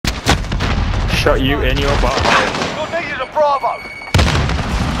shot you in your butthole. You're needed a Bravo.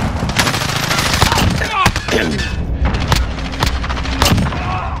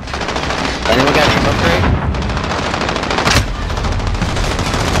 Anyone got ammo crate?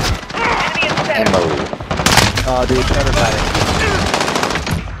 Ammo. Oh, dude, never got it.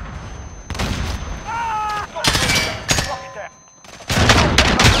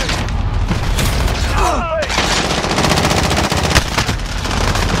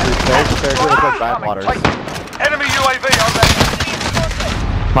 They're good at bad waters. Enemy UAV on there.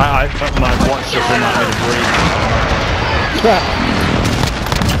 My watch just reminded me to breathe.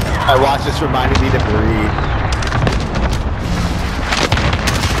 My watch just reminded me to breathe.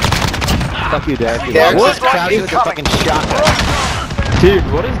 Fuck you, Derek. Derek's What? just crouching with a fucking shotgun. Dude,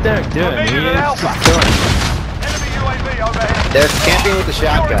 what is Derek doing? He is just killing. Enemy UAV overhead. Derek's camping with a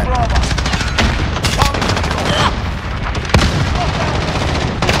shotgun.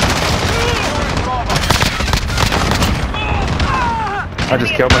 I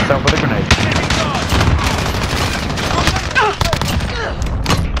just killed myself with a grenade.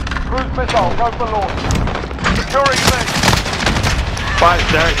 Cruise missile, go for launch. Securing me. Fight,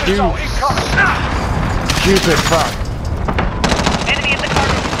 Derek, you stupid fuck. Enemy in the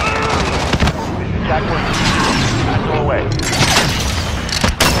cargo. This is Jaguar. That's all away.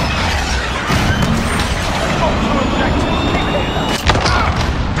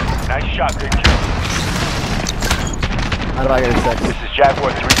 Nice shot, good kill. How do I get a second? This is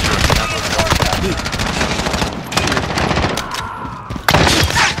Jaguar 3-0.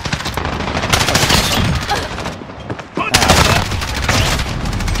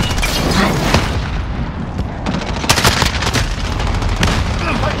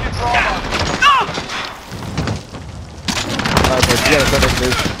 Okay, you gotta start making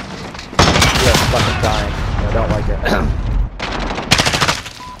moves. Yeah, fucking dying. I don't like it.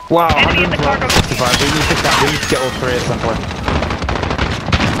 Wow, 155. We need to get all three at some point.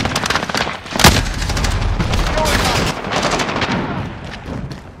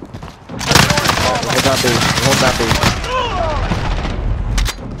 Hold that B. Hold that B.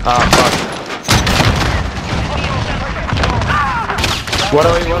 Ah, fuck. What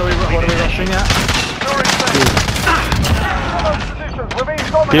are we rushing at?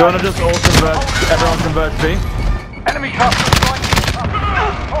 Do you want to just all convert, everyone convert B? Enemy customers right.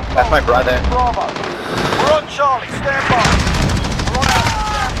 That's my brother. Bravo. We're on Charlie, stand by. We're on out,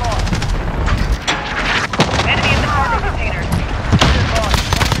 stand by. Enemy in the cargo container.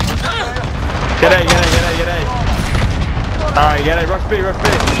 Get A. Alright, get A, rush B.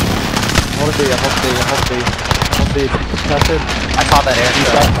 Hold B, I'm holding B. Hold B. Tested. I call that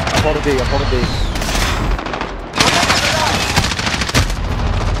airstrike. I'm holding B, I'm holding B.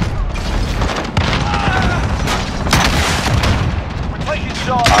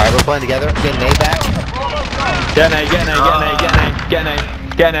 Alright, we're playing together. Getting A back. Get an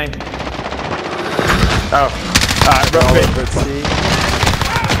A. Oh. Alright, rush B. C.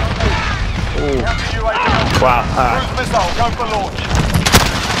 Ooh. Wow, alright. Cruise missile, go for launch.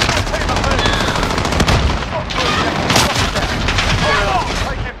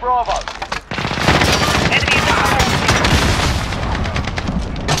 Taking Bravo. Enemy in the cargo.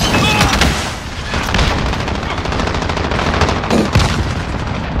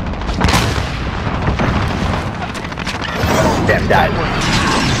 Damn, died.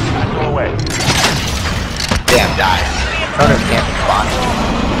 Go away. Damn, died. Hunter's camping spot.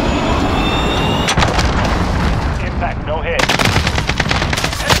 Impact, no hit.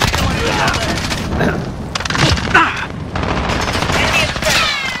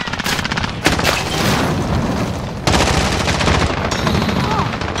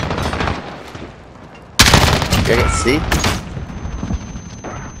 You're getting C?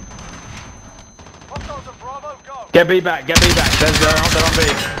 Hostiles at Bravo, go. Get B back. They're on B.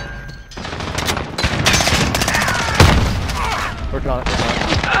 Working on it.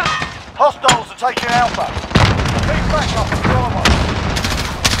 Hostiles are taking Alpha. Keep back up, Bravo.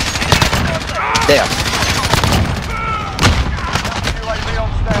 Damn. UAV on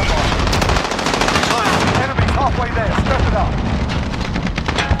standby. Enemy's halfway there, step it up.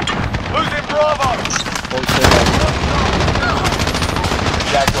 Losing Bravo. Hold stay.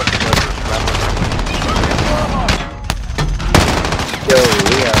 Jaguar delivers, Bravo. Yo, we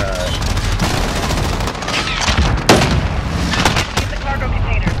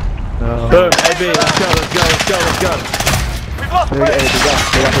Boom, AB, let's go. We've lost They base. got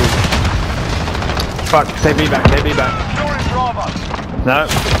who? Fuck, stay B back. Securing Bravo. No.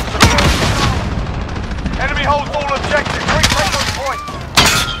 Enemy holds all objectives. Retake those points.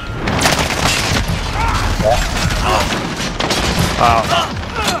 Wow.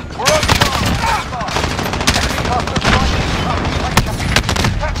 We're on target.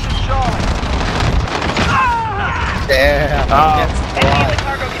 Enemy in the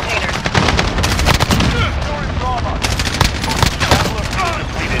cargo container. Securing Bravo.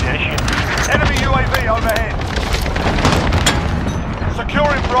 Enemy UAV overhead.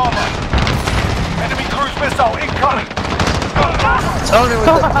 Securing Bravo. Enemy cruise missile incoming. Tony with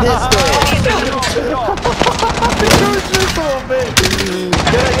the pistol. Incoming.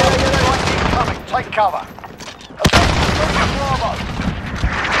 Take cover. Bravo.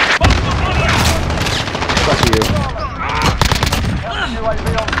 Fuck you. UAV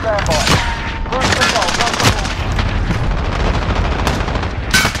on standby. Cruise missile.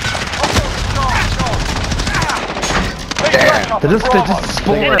 Damn. They just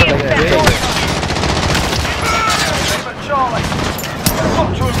spawn Enemy like in that. sector. Charlie.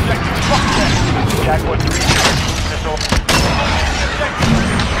 Got to objective. Jaguar 3. Missile.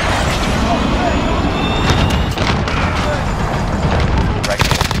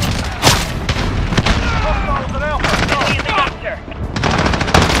 Enemy in the dumpster.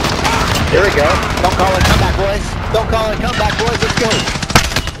 Here we go. Don't call it comeback, boys. Don't call it comeback, boys. Let's go.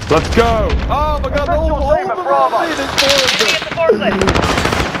 Let's go! Oh my god, all of them! Bravo. Enemy at the forklift.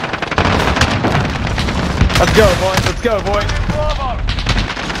 Let's go, boys! Let's go, boys! Bravo.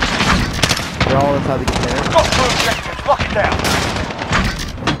 They're all inside the container. Got to objective. Lock it down.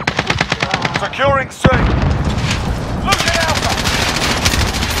 Securing C. Losing Alpha.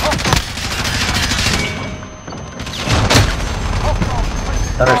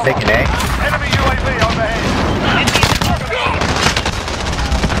 Thunder's taking A. Enemy UAV overhead. Enemy in the cargo container.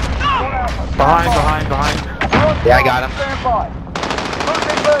 Behind. Yeah, I got him. Stand by.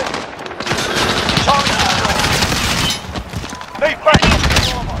 Losing B. Charlie. Need back.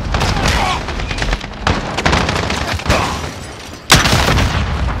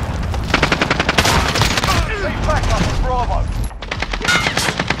 Need backup at Bravo.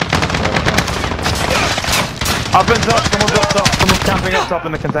 Up and top, someone's up top, someone's camping up top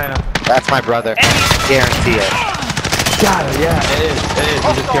in the container. That's my brother. Guarantee it. God, yeah, it is, he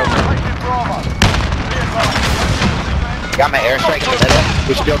just killed me. Taking Bravo. Got my airstrike in the middle.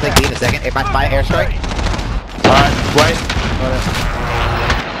 We should be able to take B in a second. Hey, my airstrike. Alright, wait.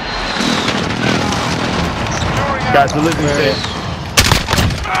 Guys, we're losing C.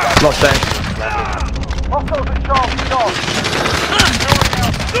 Lost A. Hostiles at Charlie. Charlie.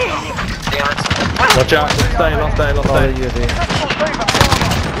 Watch out, lost A. All the UAV.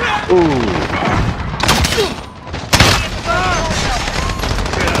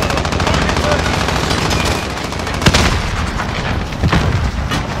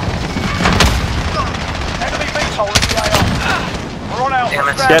 Enemy VTOL in the AO. We're on Alpha.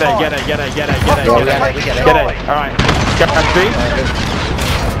 Get it. We get it. Get it. Alright. Get back B. We've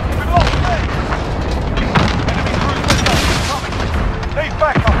lost C. Enemy cruise missile incoming. Need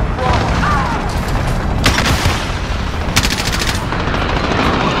backup at Bravo.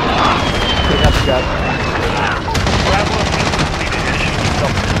 Pick up the gun.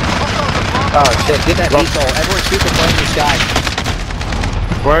 Oh shit, get that VTOL. Everyone shoot the plane in the sky.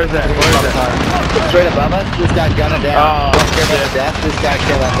 Where is it? Straight above us. This guy gunning down. Oh, Don't care about shit. the death. This guy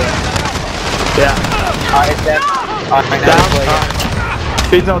kill that thing. Yeah. Alright, it's dead. Alright, now Down. let's play it.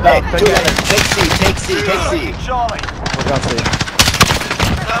 Speed's not Hey, down. two others. Take C, take C, take C. Charlie. We're gonna see.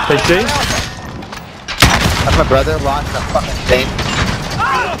 They see? That's my brother, lost in the fucking thing.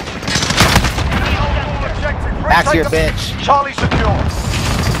 Objective. Max, Retake your the- bitch. Charlie secure.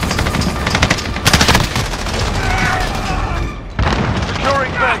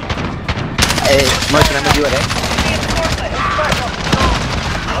 Securing B. Hey, Merchant, I'm gonna do it, eh?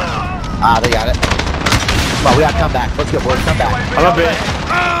 Ah, they got it. Come on, we gotta come back. Let's go, boys. Come back. I love it.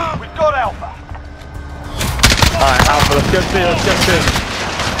 We've got Alpha. Alright, Alpha, let's go C.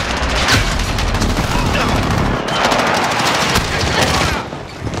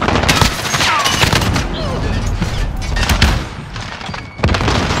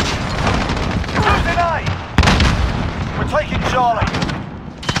 Losing A. We're taking Charlie.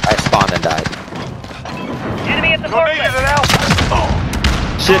 I spawned and died. Enemy at the You're needed forklift. at Alpha.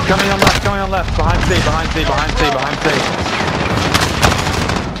 Shit, coming on left. Behind C.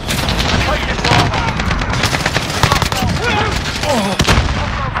 Taking Bravo.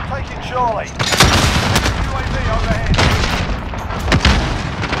 Taking Charlie. UAV overhead.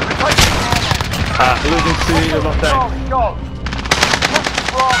 We're taking Bravo. Losing C, we lost A. Charlie, go.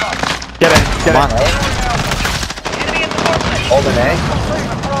 Bravo. Get in. Come on, eh? Enemy at the forklift. Holding, eh?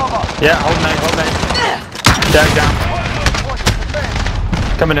 Taking Bravo. Yeah, hold A. Down.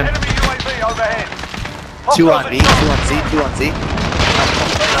 Coming in. Enemy UAV overhead. 2 on B, 2 on C, 2 on C.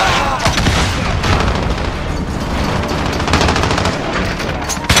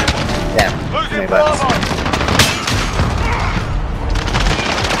 Damn. Losing Anybody. Bravo.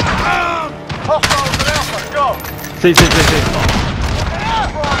 See.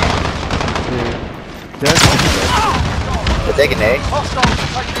 We're taking A. Hostiles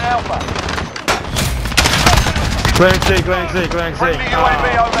taking Alpha. Clearing C. Friendly UAV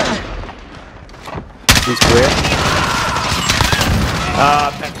overhead. He's clear.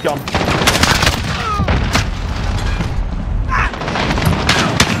 Next gone.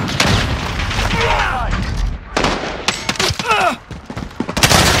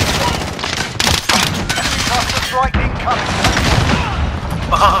 Cluster strike incoming.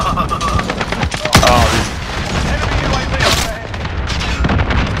 Enemy UAV overhead.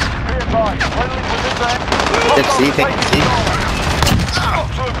 Be advised, friendly within there. Take C, take C. Got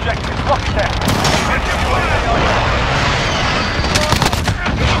two objectives, lock it down.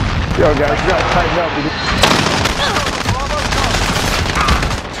 Yo guys, you gotta tighten up.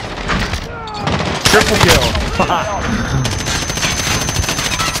 Triple kill.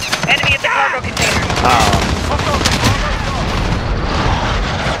 Enemy at the cargo container.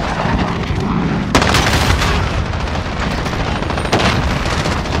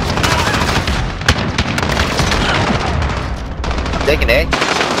 Taking A.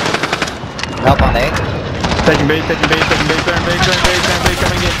 Help on A. Taking B, clearing B,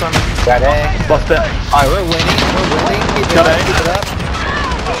 coming in, Simon. Got A. Lost it. Alright, we're winning. Keep it Got up, A. keep it up.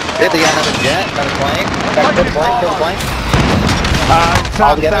 Hit the another jet, another plane. Got a kill the plane.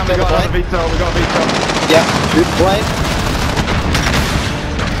 All together, We kill the got a plane. VTOL, we got a VTOL. Yep, shoot the plane.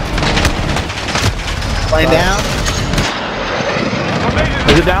 Plane down.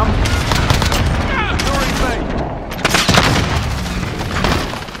 Is it down?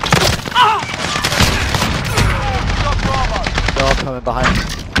 They're all coming behind.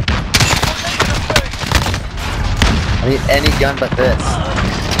 I need any gun but this.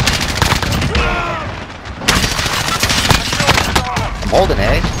 I'm holding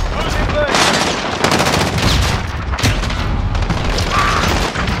A.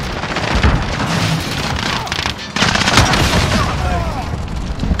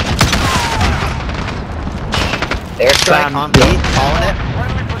 Airstrike Sam. on B, calling it.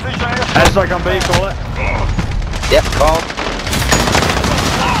 Friendly precision airstrike. Airstrike on B, call it. Yep, called.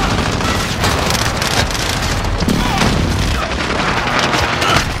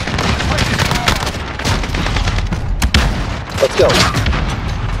 Let's go.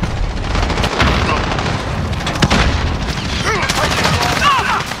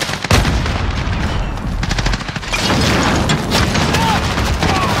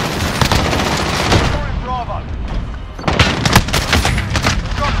 Bravo.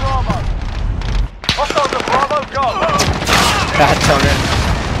 Got Bravo. Hostiles at Bravo, go. Bad toner.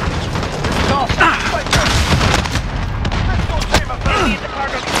 Pistol team at Enemy at the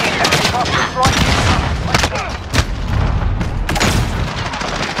cargo container. cluster strike incoming.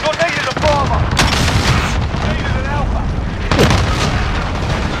 You're needed at Bravo. Needed at Alpha.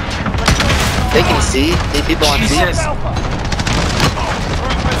 Taking C. Need people on C. Alpha.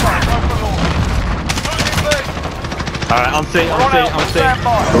 Cruise missiles overlord. Losing lead. Alright, on C. Stand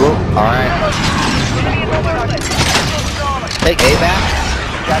by. Cool. Alright. Enemy at the cargo. Charlie. Take A back.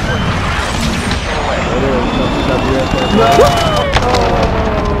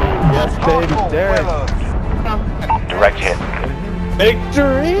 Yes, baby, Derek. Direct hit.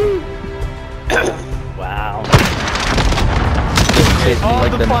 Victory! Wow. Chasing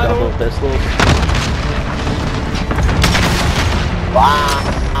like the them final. double pistols. Wow.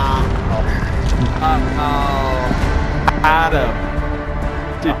 Adam.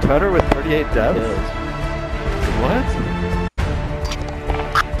 Dude, Tutter with 38 deaths. What?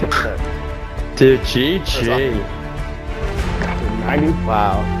 Dude, Dude, GG.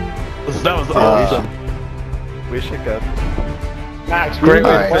 wow. That was awesome. We should go. Great way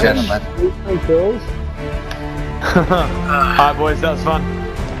Alright, to gentlemen. Alright, boys, that was fun.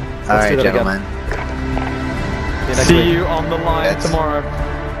 Alright, do that again. gentlemen. See you next See week. you on the line That's- tomorrow.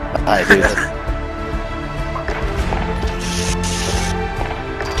 Alright, dude.